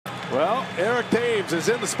Well, Eric Thames is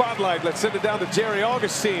in the spotlight. Let's send it down to Jerry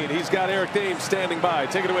Augustine. He's got Eric Thames standing by.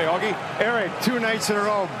 Take it away, Augie. Eric, 2 nights in a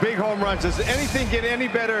row, big home runs. Does anything get any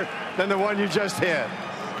better than the one you just hit?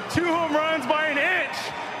 2 home runs by an inch.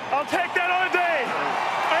 I'll take that all day.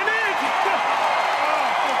 An inch.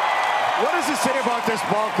 What does it say about this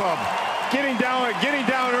ball club? Getting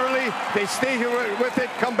down early, they stay here with it,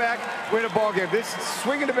 come back, win a ball game. This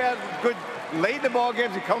swinging the bat good late in the ball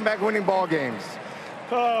games and come back winning ball games.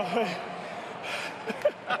 Oh,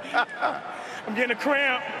 I'm getting a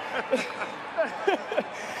cramp.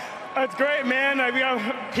 That's great, man. We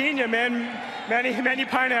got Pena, man. Manny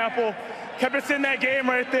Pineapple. Kept us in that game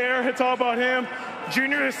right there. It's all about him.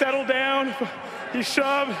 Junior has settled down. He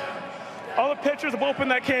shoved. All the pitchers, the bullpen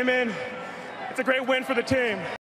that came in. It's a great win for the team.